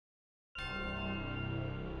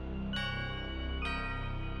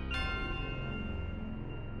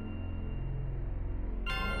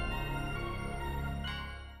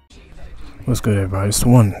What's good, everybody? It's the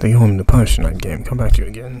one, the only, the Punishment game. Come back to you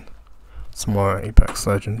again. Some more Apex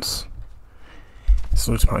Legends.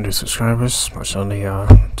 Salute to my new subscribers. Much on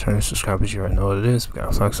the turn subscribers, you already know what it is. We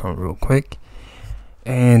gotta flex on it real quick.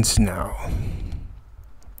 And now,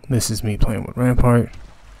 this is me playing with Rampart.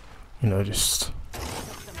 You know, just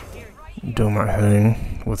doing my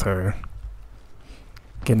thing with her.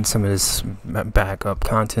 Getting some of this backup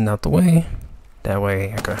content out the way. That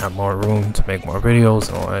way I can have more room to make more videos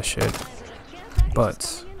and all that shit.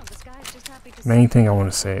 But main thing I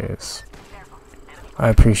want to say is I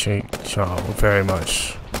appreciate y'all very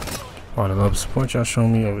much. All the love and support y'all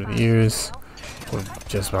shown me over the years with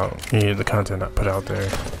just about any of the content I put out there.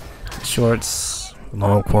 Shorts,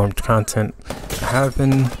 long form content. I have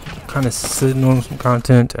been kind of sitting on some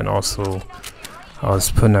content, and also I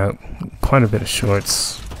was putting out quite a bit of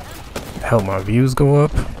shorts to help my views go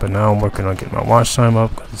up, but now I'm working on getting my watch time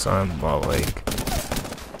up because I'm about like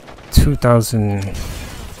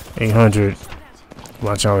 2,800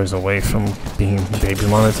 watch hours away from being baby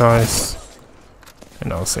monetized,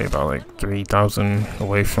 and I'll say about like 3,000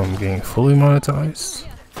 away from being fully monetized.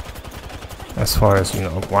 As far as, you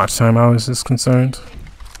know, watch time hours is concerned,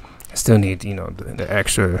 I still need, you know, the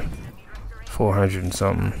extra 400 and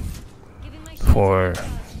something for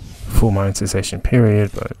full monetization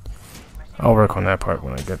period, but I'll work on that part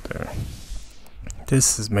when I get there.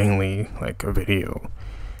 This is mainly like a video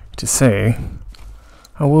to say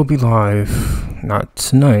I will be live, not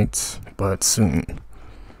tonight, but soon.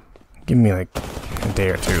 Give me like a day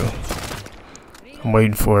or two. I'm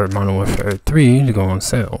waiting for Modern Warfare 3 to go on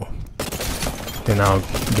sale. Then I'll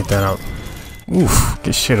get that out. Oof,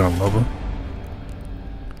 get shit on, mobile.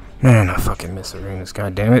 Man, I fucking miss arenas,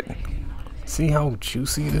 goddammit. See how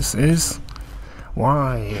juicy this is?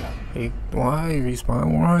 Why? Hey, why,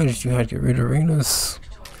 Respawn? Why did you have to get rid of arenas?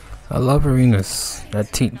 I love arenas.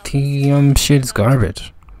 That TM shit is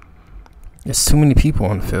garbage. There's too many people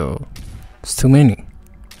on the field. It's too many.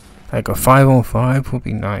 Like a 5-on-5 would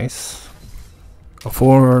be nice. A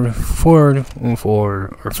 4-on-4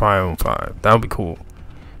 or 5-on-5. That would be cool.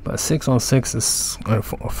 But 6-on-6 is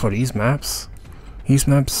for these maps. These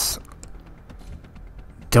maps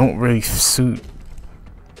don't really suit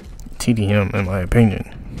TDM in my opinion,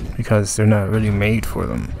 because they're not really made for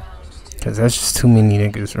them. Because that's just too many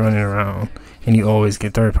niggas running around, and you always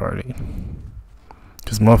get third party.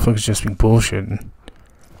 Because motherfuckers just be bullshitting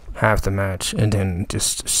half the match, and then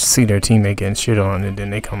just see their teammate getting shit on, and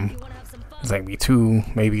then they come, it's like be 2,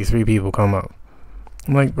 maybe 3 people come up.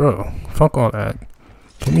 I'm like, bro, fuck all that.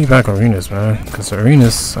 Get me back arenas, man. Because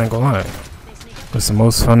arenas, I ain't gonna lie, was the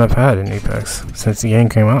most fun I've had in Apex since the game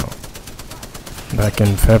came out. Back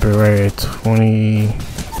in February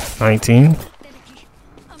 2019.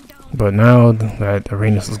 But now that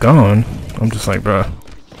arenas is gone, I'm just like, bruh,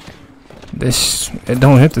 it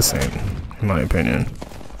don't hit the same, in my opinion.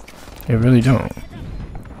 It really don't.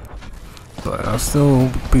 But I'll still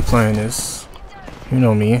be playing this. You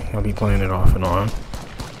know me, I'll be playing it off and on.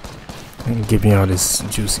 And giving out this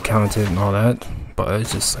juicy content and all that. But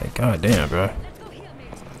it's just like, goddamn, bruh.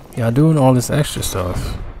 Y'all doing all this extra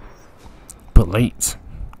stuff, but late.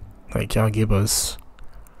 Like, y'all give us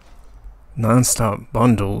non-stop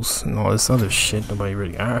bundles and all this other shit nobody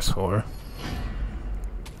really asked for.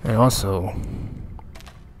 And also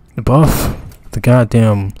the buff, the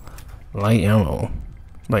goddamn light ammo,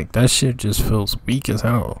 like that shit just feels weak as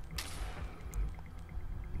hell.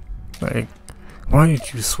 Like, why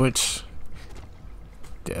did you switch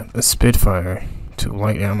the Spitfire to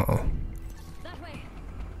light ammo?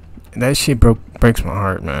 That shit breaks my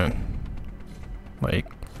heart, man. Like,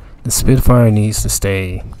 the Spitfire needs to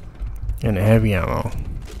stay in the heavy ammo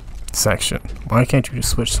section. Why can't you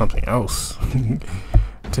just switch something else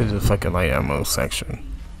to the fucking light ammo section?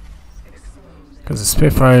 Because the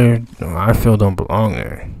Spitfire, I feel, don't belong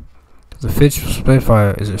there. The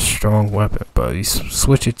Spitfire is a strong weapon, but you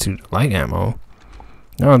switch it to light ammo,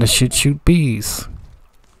 now the shit shoot bees.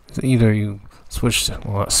 Either you switch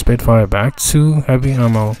Spitfire back to heavy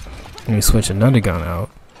ammo and you switch another gun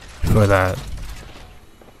out for that,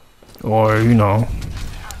 or, you know,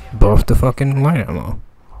 buff the fucking light ammo.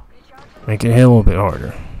 Make it hit a little bit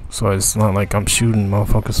harder, so it's not like I'm shooting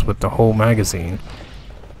motherfuckers with the whole magazine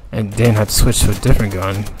and then have to switch to a different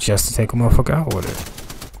gun just to take a motherfucker out with it.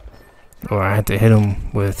 Or I had to hit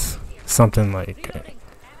them with something like,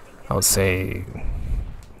 I would say,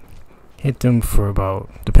 hit them for about,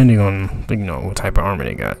 depending on, you know, what type of armor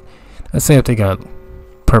they got. Let's say if they got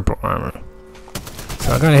purple armor,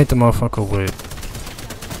 so I gotta hit the motherfucker with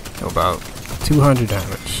about 200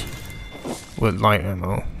 damage with light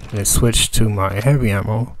ammo, and then switch to my heavy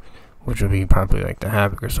ammo, which would be probably like the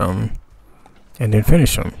Havoc or something, and then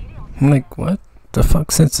finish them. I'm like, what the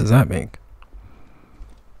fuck sense does that make?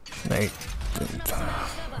 Like,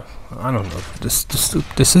 I don't know. The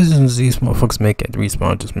decisions these motherfuckers make at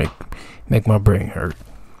Respawn just make my brain hurt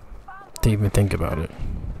to even think about it.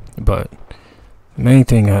 But the main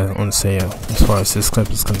thing I want to say as far as this clip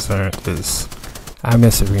is concerned is I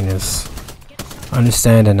miss arenas. I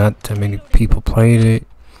understand that not that many people played it,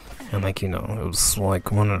 and like, you know, it was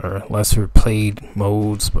like one of the lesser played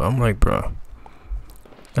modes, but I'm like, bro,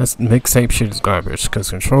 that's mixtape shit is garbage, because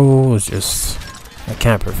Control is just a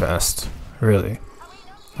camper fest, really.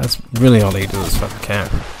 That's really all they do is fucking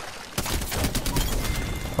camp.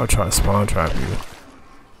 I'll try to spawn trap you.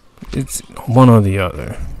 It's one or the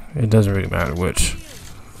other. It doesn't really matter which.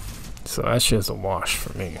 So that shit's a wash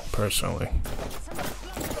for me, personally.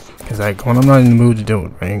 Because like, when I'm not in the mood to deal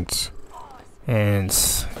with ranked, and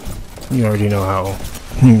you already know how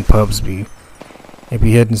pubs be. They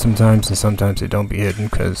be hidden sometimes, and sometimes they don't be hidden,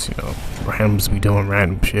 because, you know, randoms be doing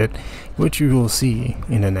random shit, which you will see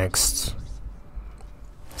in the next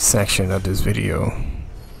section of this video.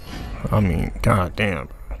 I mean, goddamn.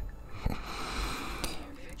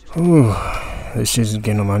 Ooh, this shit's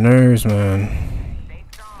getting on my nerves, man.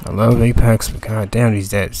 I love Apex, but goddamn, these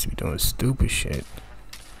dads be doing stupid shit.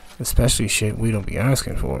 Especially shit we don't be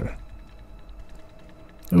asking for.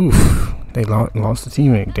 Oof, they lost a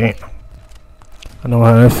teammate, damn. I know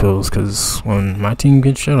how that feels, because when my team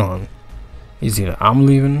gets shit on, it's either I'm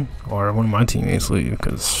leaving or one of my teammates leave,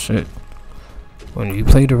 because shit, when you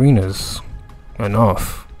played arenas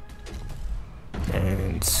enough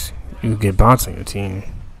and you get bots on your team,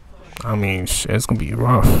 I mean, shit, it's gonna be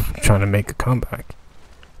rough trying to make a comeback.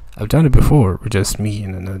 I've done it before with just me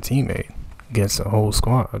and another teammate against a whole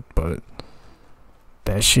squad, but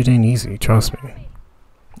that shit ain't easy, trust me.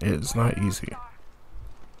 It's not easy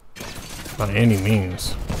by any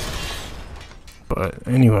means. But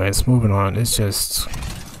anyways, moving on. It's just,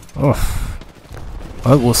 oh,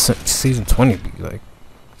 what will season 20 be like?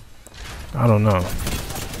 I don't know.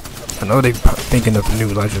 I know they thinking of a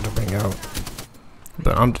new legend to bring out,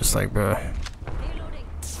 but I'm just like, bruh,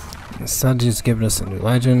 instead of just giving us a new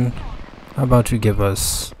legend, how about you give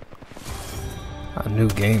us a new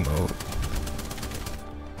game mode?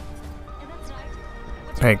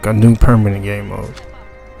 Like a new permanent game mode.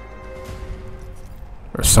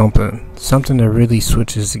 Or something that really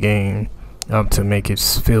switches the game up to make it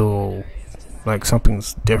feel like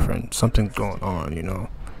something's different, something's going on, you know.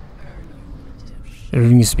 There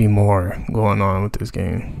needs to be more going on with this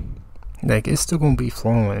game. Like, it's still gonna be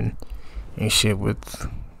flowing and shit with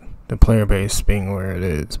the player base being where it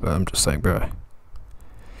is, but I'm just like, bruh,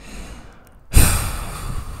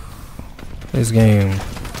 this game,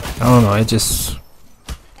 I don't know, I just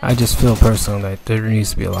feel personally that there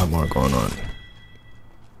needs to be a lot more going on.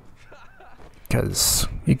 Because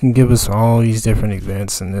you can give us all these different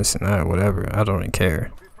events and this and that, whatever. I don't even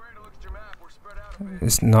care.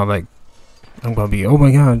 It's not like I'm gonna be, oh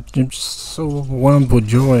my god, I'm just so overwhelmed with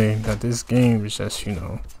joy that this game is just, you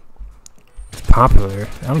know, it's popular.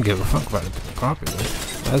 I don't give a fuck about it being popular.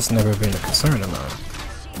 That's never been a concern of mine.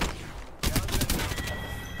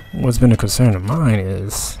 What's been a concern of mine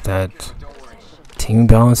is that team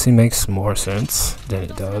balancing makes more sense than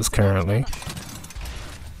it does currently.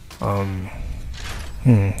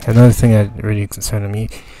 Another thing that really concerned me,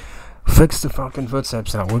 fix the fucking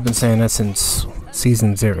footsteps now. We've been saying that since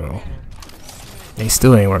season 0. They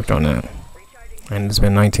still ain't worked on that, and it's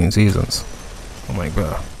been 19 seasons. I'm like,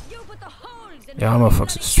 bro, y'all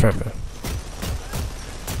motherfuckers is tripping.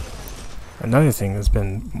 Another thing that's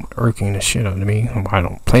been irking the shit out of me, I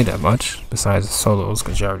don't play that much besides the solos,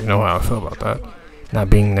 because you already know how I feel about that, not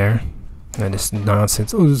being there, and this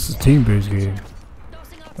nonsense. Oh, this is a team-based game.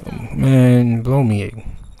 Man, blow me,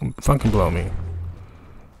 fucking blow me.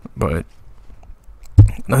 But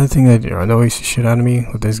another thing that annoys the shit out of me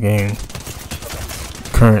with this game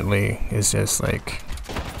currently is just like,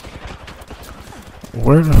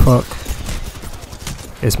 where the fuck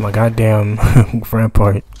is my goddamn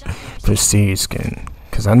Rampart prestige skin?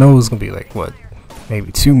 Because I know it's gonna be like, what,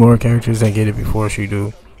 maybe 2 more characters that get it before she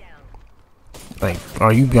do. Like,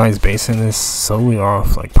 are you guys basing this solely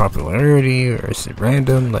off like popularity, or is it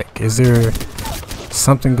random? Like, is there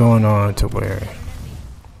something going on to where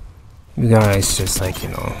you guys just, like, you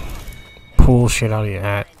know, pull shit out of your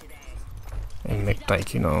hat and make,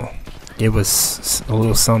 like, you know, give us a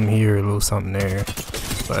little something here, a little something there,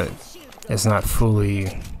 but it's not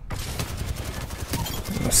fully.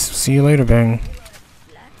 See you later, bang.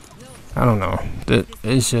 I don't know.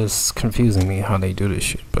 It's just confusing me how they do this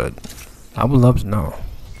shit, but I would love to know.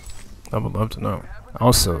 I would love to know.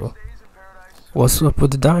 Also, What's up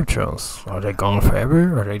with the dive trails? Are they gone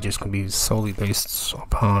forever? Or are they just gonna be solely based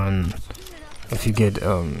upon if you get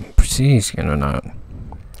prestige skin or not?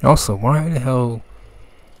 Also, why the hell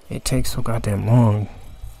it takes so goddamn long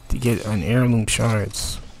to get an heirloom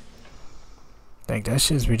shards? Like, that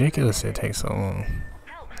shit's ridiculous. It takes so long.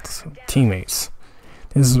 So, teammates.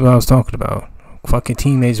 This is what I was talking about. Fucking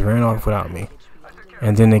teammates ran off without me,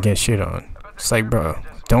 and then they get shit on. It's like, bro,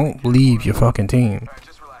 don't leave your fucking team.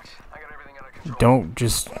 Don't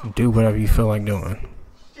just do whatever you feel like doing.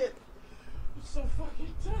 Shit. I'm so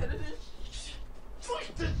fucking tired of this. Fuck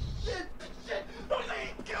this shit. Don't let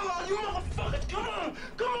me kill all you motherfuckers. Come on.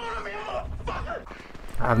 Come on, I'm here, motherfucker.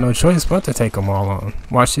 I have no choice but to take them all on.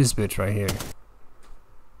 Watch this bitch right here.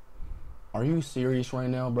 Are you serious right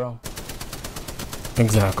now, bro?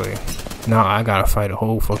 Exactly. Now I gotta fight a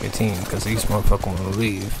whole fucking team because these motherfuckers wanna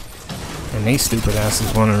leave. And they stupid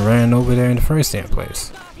asses wanna ran over there in the first damn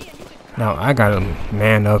place. Now I gotta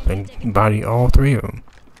man up and body all three of them.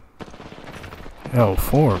 Hell,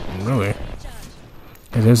 4 of them, really.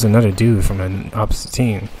 And there's another dude from the opposite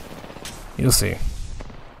team. You'll see.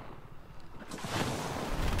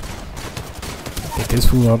 Get this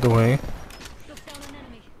fool out the way.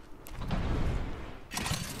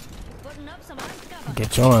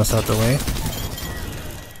 Get your ass out the way.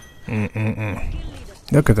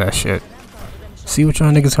 Look at that shit. See what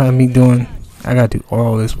y'all niggas had me doing? I gotta do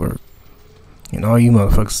all this work. And all you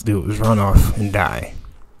motherfuckers do is run off and die.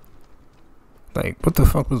 Like, what the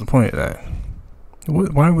fuck was the point of that?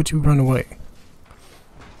 Why would you run away?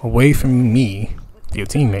 Away from me, your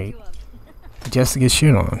teammate, just to get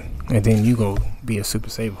shit on. And then you go be a super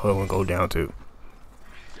saver hoe and go down too.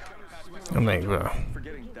 I'm like, bro.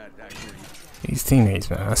 These teammates,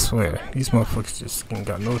 man, I swear. These motherfuckers just ain't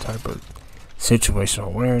got no type of situational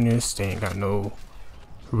awareness. They ain't got no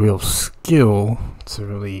real skill to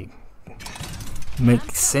really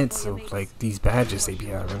make sense of like these badges they be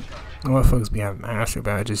having. Motherfuckers be having master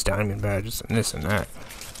badges, diamond badges, and this and that,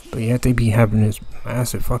 but yet they be having this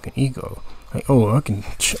massive fucking ego. Like, oh, I can.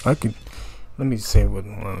 Let me say it with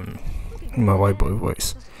my white boy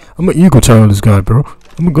voice. I'm an ego child, this guy, bro.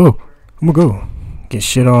 I'm gonna go. Get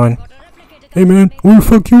shit on. Hey man, where the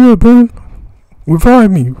fuck you at, man?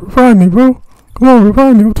 Revive me, bro. Come on,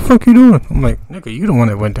 revive me. What the fuck you doing? I'm like, nigga, you the one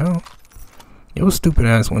that went down. Your stupid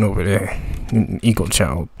ass went over there, ego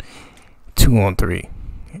child, 2-on-3,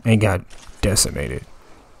 and got decimated.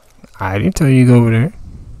 I didn't tell you to go over there.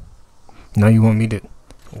 Now you want me to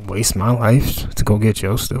waste my life to go get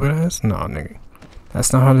your stupid ass? No, nigga.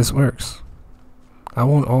 That's not how this works. I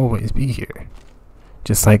won't always be here.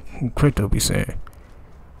 Just like Crypto be saying.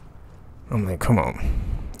 I'm like, come on.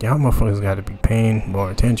 Y'all motherfuckers gotta be paying more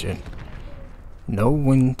attention. Know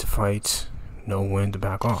when to fight. Know when to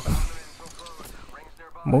back off.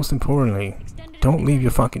 Most importantly, don't leave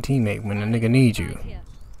your fucking teammate when a nigga needs you.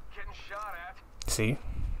 See?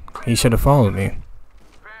 He should have followed me.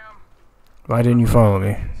 Why didn't you follow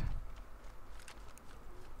me?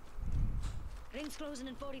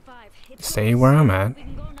 Stay where I'm at.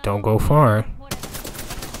 Don't go far.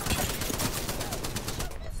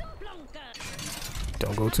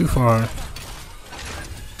 Don't go too far.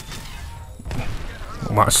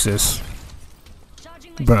 Watch this.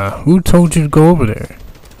 Bruh, who told you to go over there?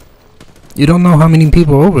 You don't know how many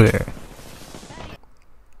people are over there.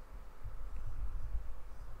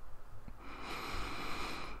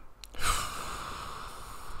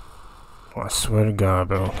 Oh, I swear to God,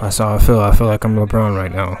 bro. That's how I feel. I feel like I'm LeBron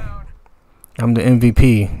right now. I'm the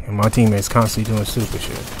MVP, and my teammates constantly doing stupid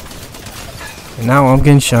shit. And now I'm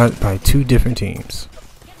getting shot by 2 different teams.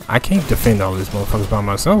 I can't defend all these motherfuckers by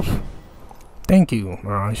myself. Thank you,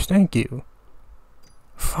 Mirage. Thank you.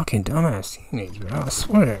 Fucking dumbass teammates, bro. I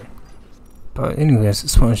swear. But anyways,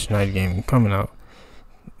 it's Punch Night Game coming out.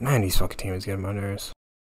 Man, these fucking teammates get on my nerves.